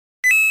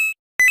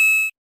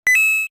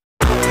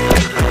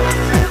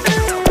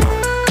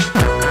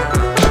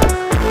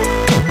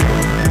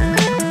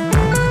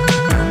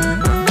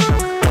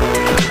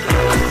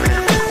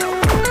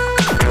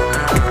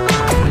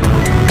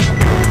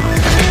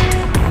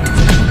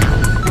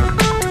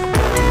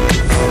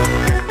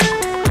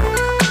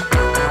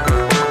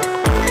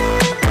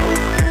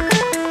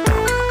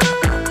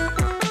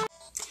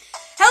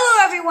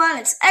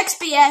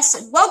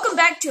guys, and welcome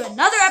back to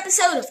another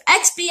episode of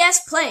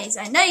XBS Plays.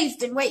 I know you've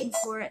been waiting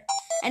for it.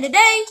 And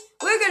today,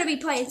 we're going to be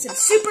playing some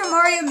Super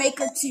Mario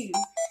Maker 2.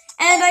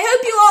 And I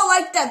hope you all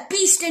liked that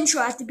beast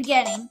intro at the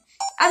beginning.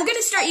 I'm going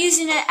to start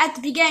using it at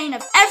the beginning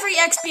of every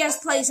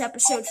XBS Plays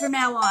episode from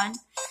now on.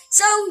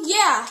 So,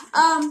 yeah,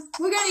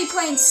 we're going to be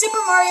playing Super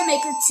Mario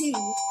Maker 2.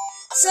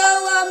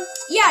 So,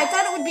 yeah, I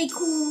thought it would be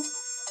cool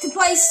to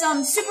play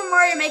some Super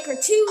Mario Maker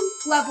 2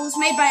 levels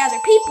made by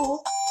other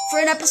people for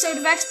an episode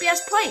of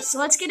XBS Plays. So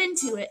let's get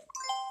into it.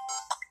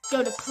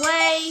 Go to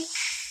Play,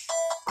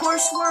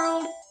 Course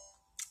World.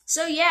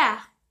 So yeah,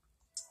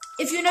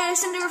 if you're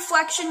noticing the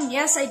reflection,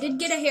 yes, I did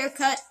get a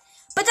haircut,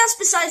 but that's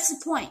besides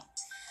the point.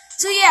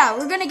 So yeah,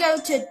 we're gonna go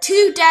to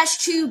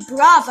 2-2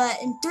 Brava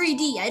in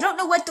 3D. I don't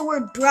know what the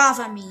word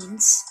Brava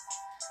means.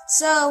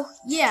 So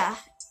yeah,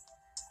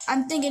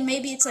 I'm thinking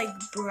maybe it's like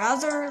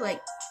brother, like,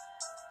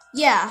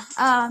 yeah,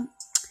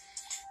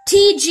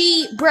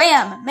 T.G.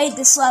 Bram made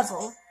this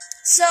level.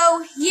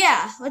 So,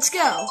 yeah, let's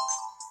go.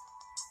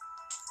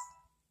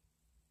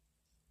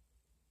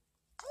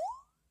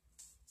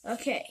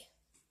 Okay.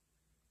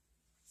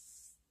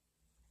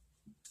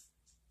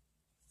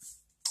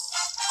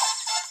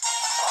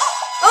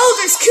 Oh,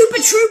 there's Koopa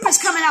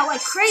Troopas coming out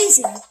like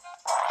crazy.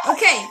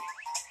 Okay,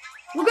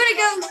 we're gonna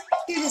go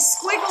through the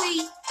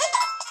squiggly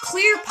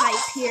clear pipe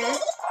here.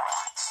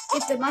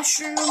 Get the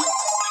mushroom.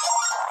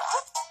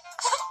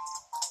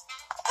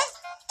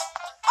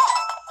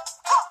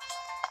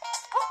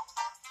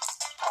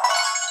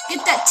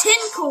 Get that tin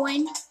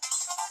coin.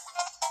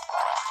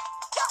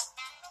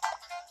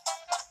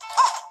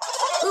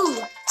 Ooh,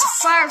 it's a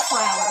fire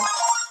flower.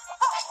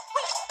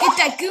 Get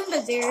that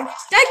Goomba there.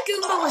 That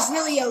Goomba was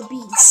really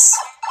obese.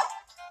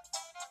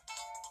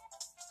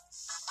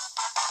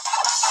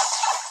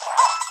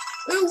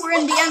 Ooh, we're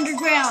in the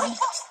underground.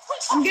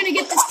 I'm gonna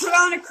get this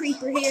piranha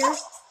creeper here.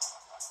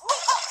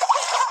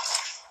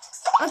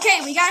 Okay,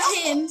 we got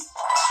him.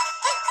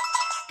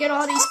 Get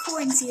all these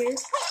coins here.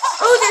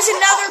 Oh, there's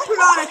another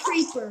piranha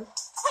creeper.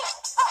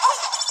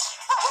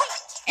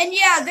 And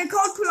yeah, they're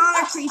called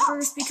piranha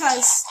creepers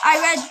because I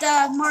read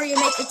the Mario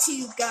Maker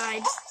 2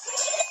 guide.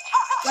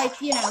 Like,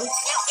 you know.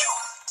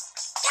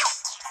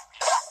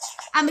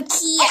 I'm a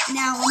kid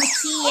now, I'm a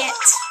kid.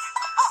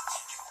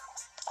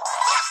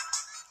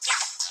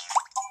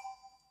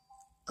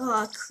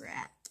 Oh,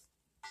 crap.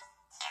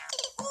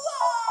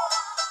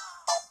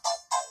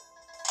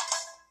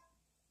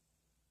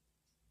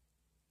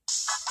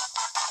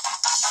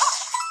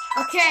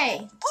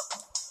 Okay,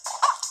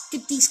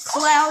 get these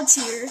clouds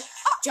here,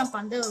 jump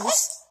on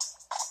those.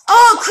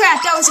 Oh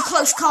crap, that was a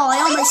close call, I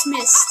almost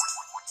missed.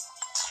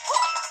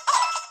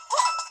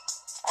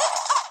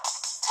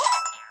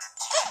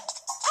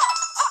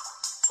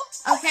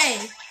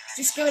 Okay,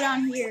 just go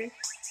down here.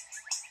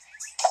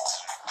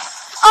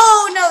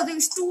 Oh no,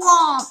 there's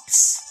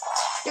thwomps.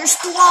 There's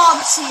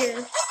thwomps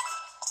here.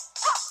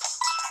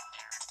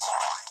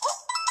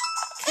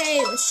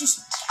 Okay, let's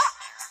just...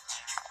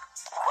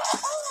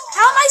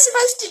 How am I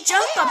supposed to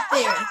jump up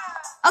there?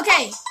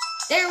 Okay,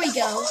 there we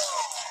go.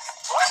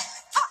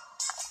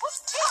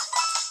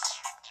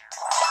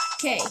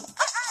 Okay.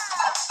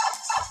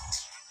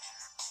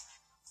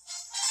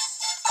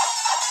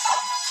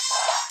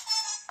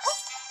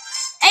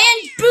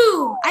 And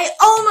boom!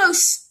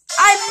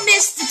 I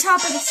missed the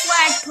top of the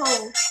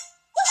flagpole.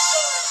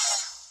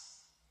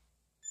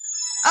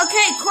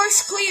 Okay,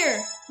 course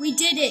clear. We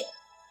did it.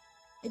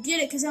 I did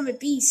it because I'm a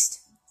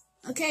beast.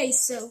 Okay,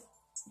 so...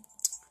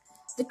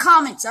 The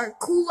comments are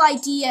cool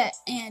idea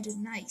and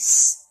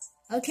nice.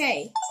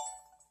 Okay.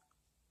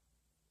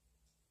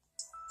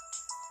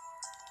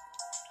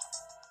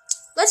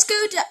 Let's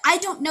go to I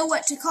Don't Know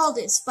What to Call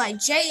This by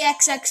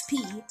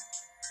JXXP.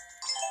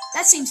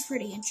 That seems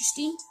pretty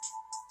interesting.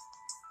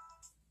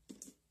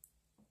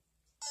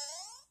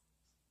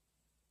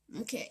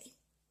 Okay.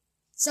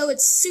 So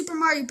it's Super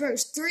Mario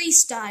Bros. 3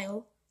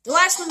 style. The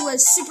last one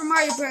was Super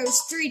Mario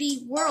Bros.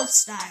 3D World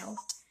style.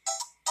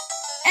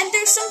 And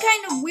there's some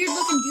kind of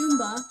weird-looking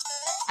Goomba.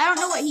 I don't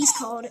know what he's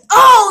called.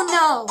 Oh,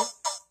 no!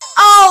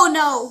 Oh,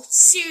 no!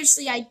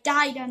 Seriously, I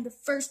died on the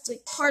first,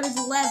 part of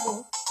the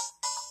level.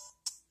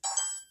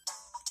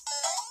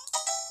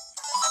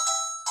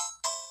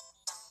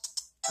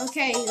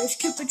 Okay, there's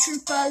Koopa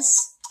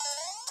Troopas.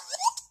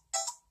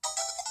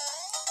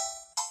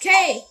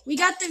 Okay, we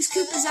got those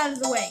Koopas out of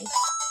the way.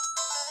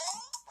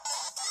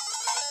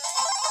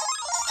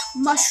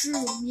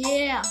 Mushroom,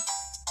 yeah.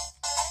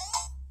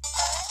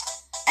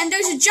 And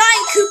there's a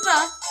giant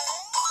Koopa.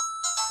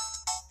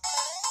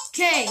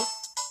 Okay.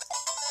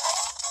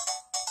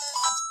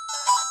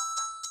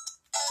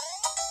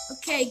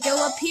 Okay,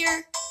 go up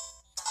here.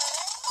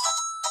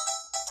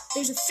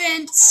 There's a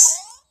fence.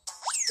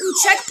 Ooh,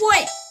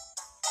 checkpoint.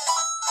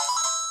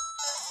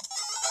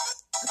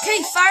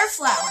 Okay, fire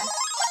flower.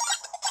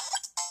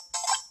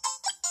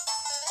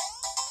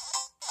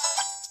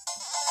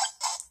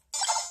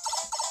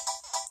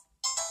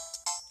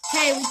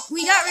 Okay,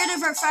 we got rid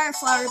of our fire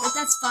flower, but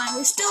that's fine.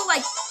 We're still,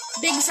 like,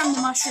 big from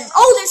the mushroom.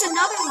 Oh, there's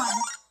another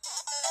one.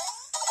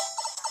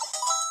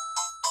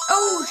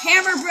 Oh,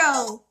 Hammer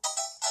Bro.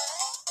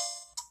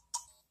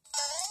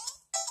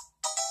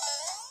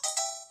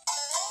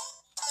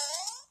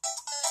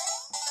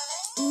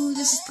 Ooh,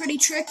 this is pretty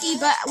tricky,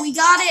 but we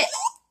got it.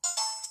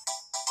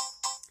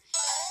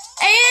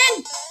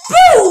 And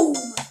boom!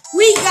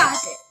 We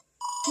got it.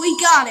 We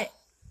got it.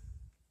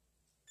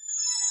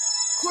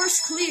 Course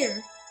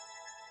clear.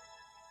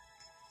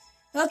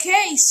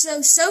 Okay,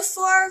 so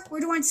far, we're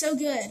doing so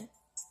good.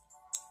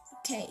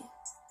 Okay.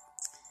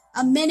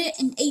 1 minute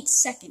and 8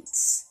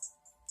 seconds.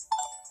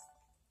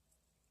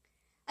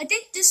 I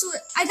think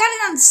I got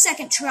it on the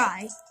second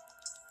try.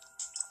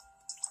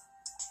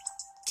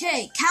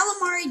 Okay,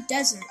 Calamari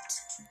Desert.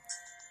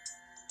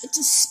 It's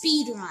a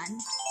speed run.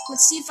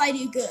 Let's see if I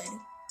do good.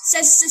 It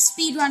says it's a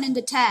speed run in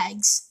the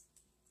tags.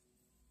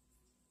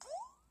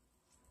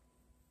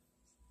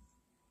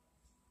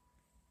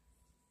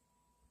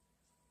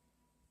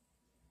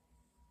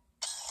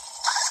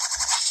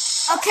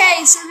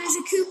 Okay, so there's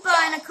a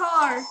Koopa in a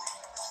car.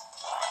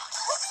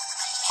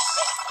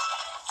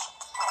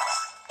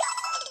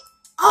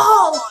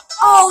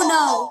 Oh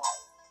no.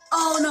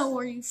 Oh no,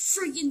 are you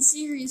freaking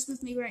serious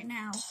with me right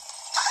now?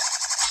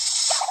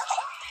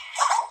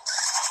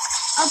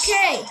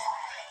 Okay.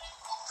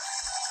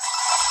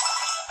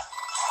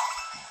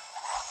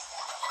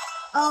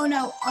 Oh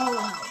no, oh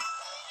no.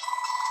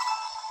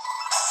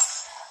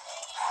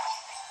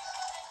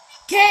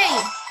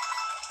 Okay.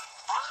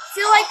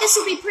 Feel like this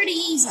will be pretty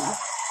easy.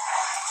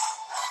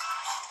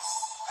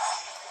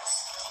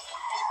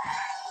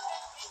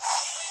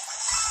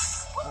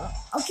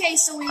 Okay,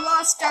 so we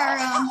lost our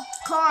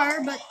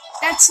car, but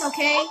that's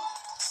okay.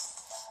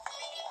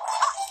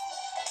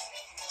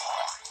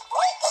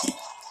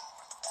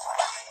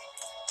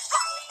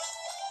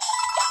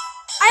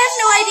 I have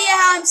no idea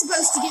how I'm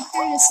supposed to get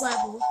through this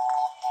level.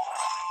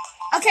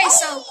 Okay,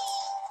 so...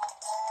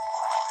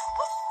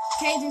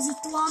 Okay, there's a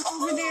thwomp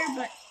over there,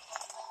 but...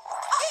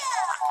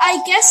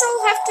 I guess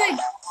I'll have to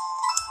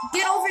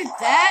get over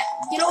that,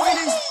 get over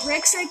those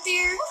bricks right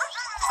there.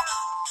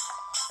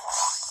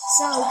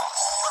 So...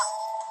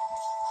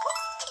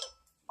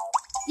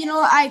 You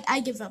know,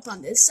 I give up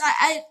on this.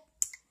 I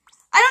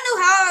don't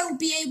know how I will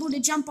be able to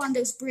jump on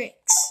those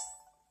bricks.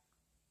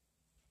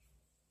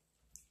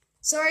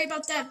 Sorry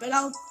about that, but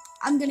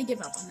I'm gonna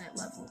give up on that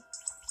level.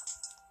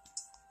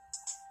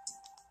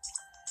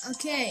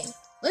 Okay,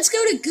 let's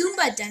go to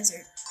Goomba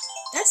Desert.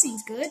 That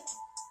seems good.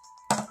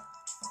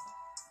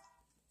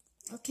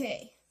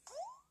 Okay.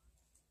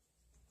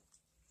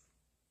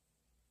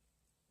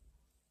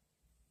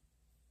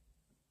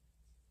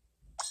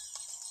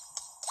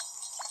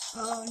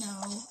 Oh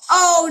no.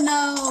 Oh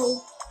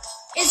no.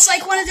 It's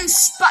like one of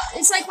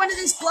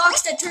those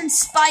blocks that turns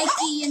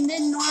spiky and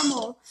then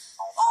normal.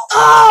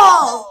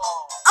 Oh!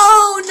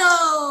 Oh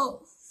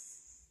no.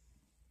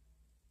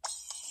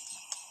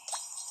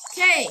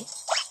 Okay.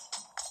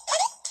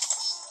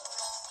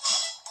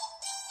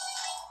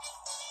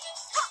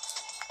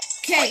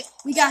 Okay,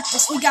 we got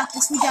this. We got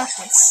this. We got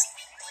this.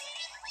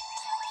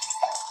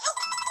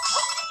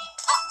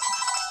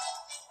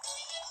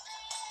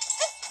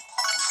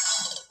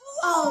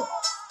 Oh,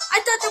 I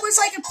thought there was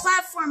like a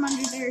platform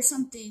under there or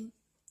something.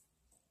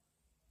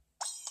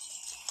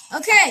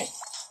 Okay,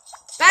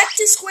 back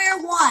to square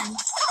one.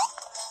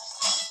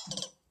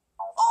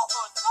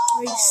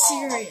 Are you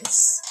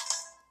serious?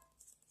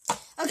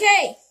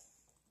 Okay.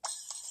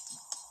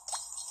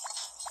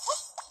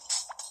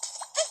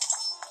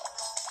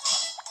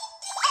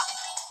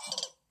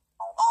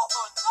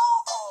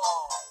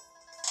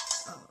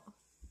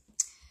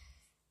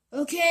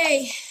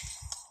 Okay.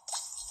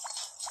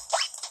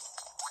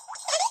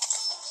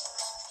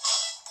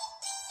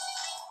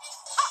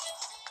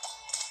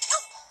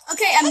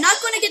 Okay, I'm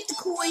not going to get the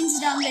coins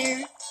down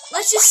there.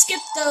 Let's just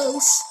skip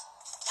those.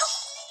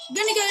 I'm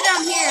going to go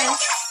down here.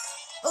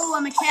 Oh,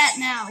 I'm a cat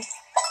now.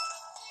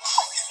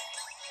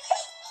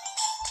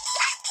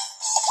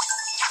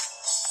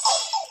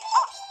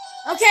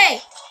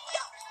 Okay.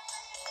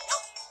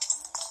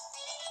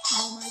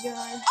 Oh my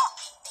god.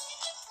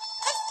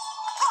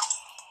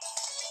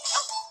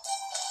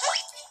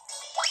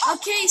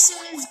 Okay, so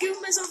there's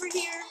Goombas over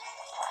here.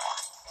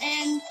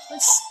 And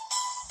let's...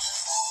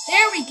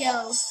 There we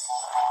go.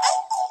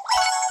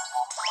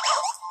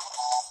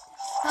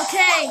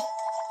 Okay.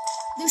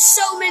 There's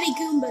so many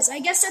Goombas. I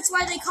guess that's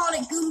why they called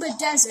it Goomba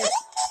Desert.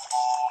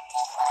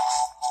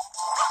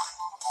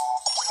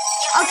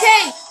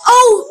 Okay.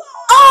 Oh!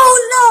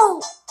 Oh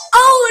no!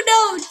 Oh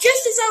no!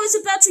 Just as I was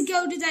about to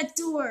go to that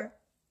door.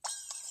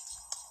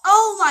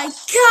 Oh my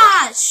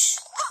gosh!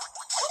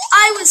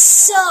 I was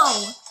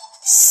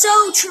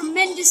so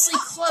tremendously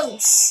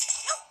close.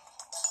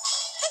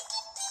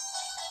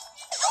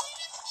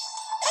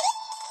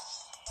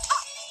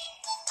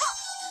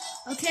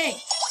 Okay.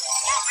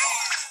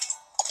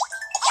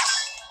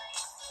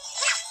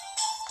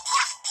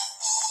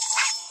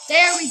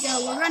 There we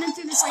go. We're running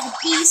through this like a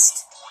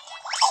beast.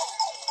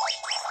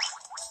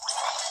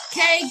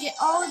 Okay, get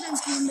all of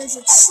those Goombas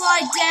and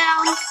slide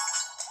down.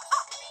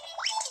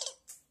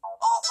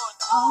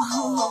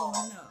 Oh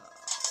no.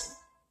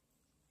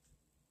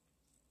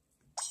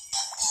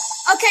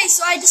 Okay,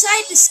 so I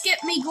decided to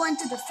skip me going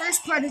through the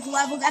first part of the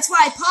level. That's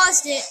why I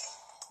paused it,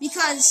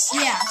 because,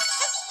 yeah.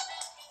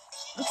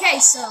 Okay,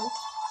 so.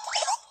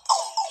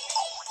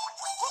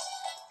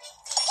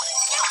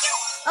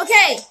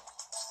 Okay,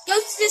 go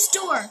through this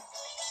door.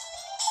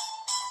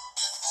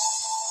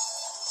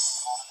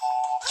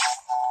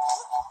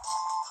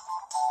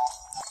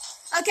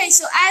 Okay,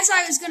 so as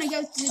I was gonna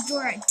go through the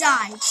door, I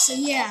died. So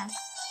yeah,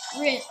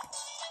 rip.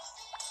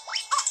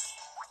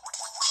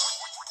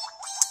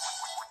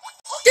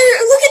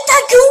 Dude, look at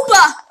that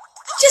Goomba!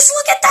 Just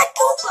look at that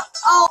Goomba!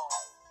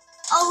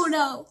 Oh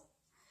no.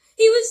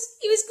 He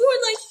was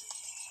going like,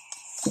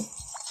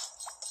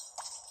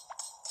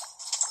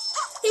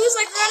 he was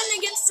like running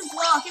against the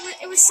block.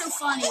 It was so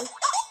funny.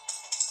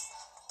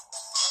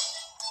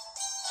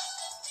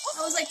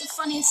 That was like the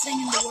funniest thing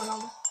in the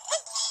world.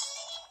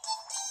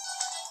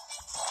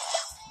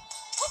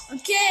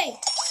 Okay.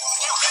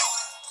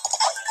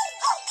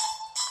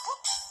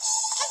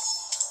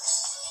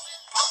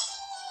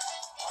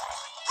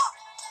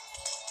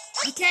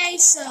 Okay,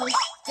 so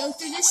go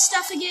through this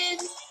stuff again.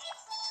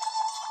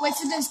 Wait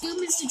for those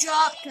Goombas to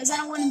drop, because I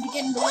don't want them to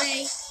get in the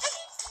way.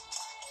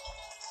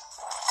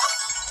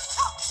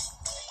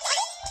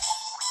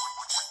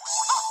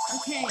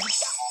 Okay.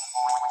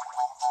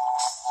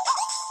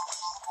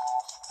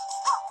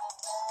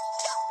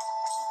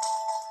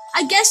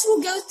 I guess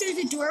we'll go through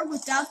the door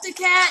without the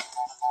cat.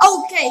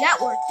 Okay,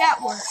 that worked.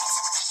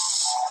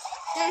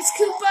 There's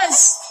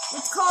Koopas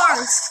with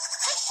cars.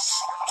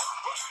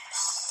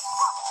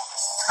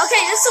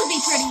 Okay, this will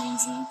be pretty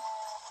easy.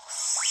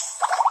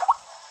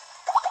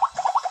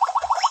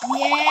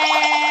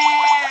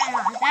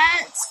 Yeah,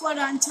 that's what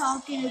I'm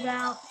talking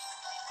about.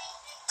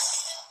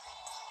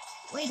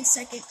 Wait a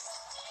second.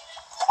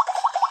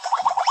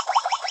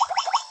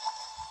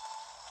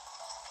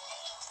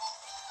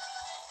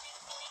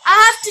 I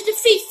have to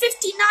defeat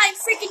 59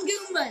 freaking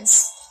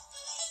Goombas.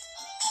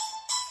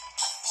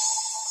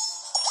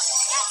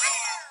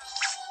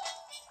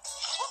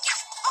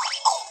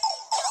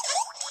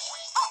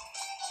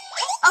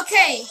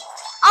 Okay,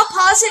 I'll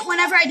pause it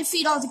whenever I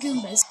defeat all the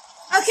Goombas.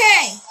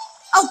 Okay.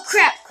 Oh,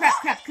 crap.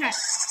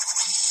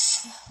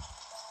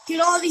 Get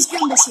all these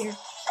Goombas here.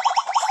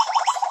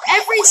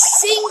 Every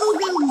single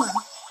Goomba.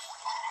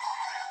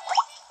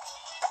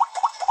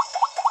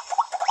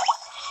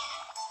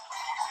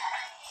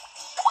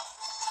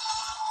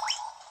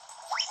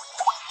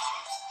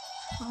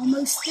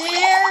 Almost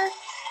there.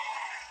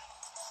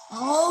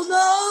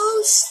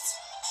 Almost.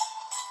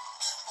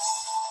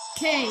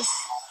 Okay.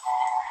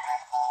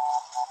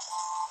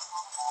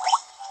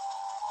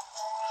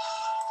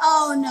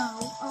 Oh no.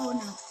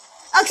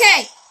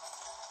 Okay.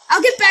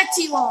 I'll get back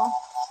to you all.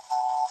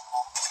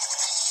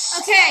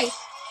 Okay.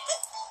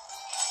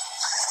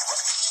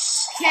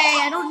 Okay,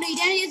 I don't need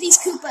any of these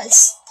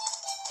Koopas.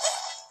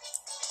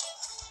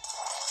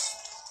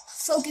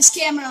 Focus,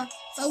 camera.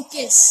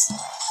 Focus.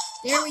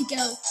 There we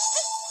go.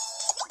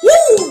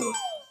 Woo!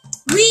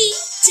 We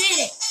did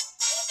it!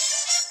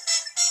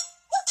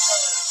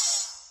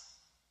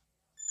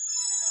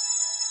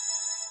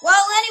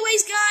 Well,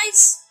 anyways,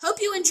 guys, hope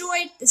you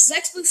enjoyed. This is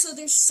XBS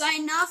Plays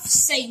signing off,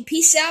 saying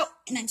peace out,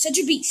 and I'm such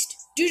a beast.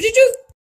 Do-do-do!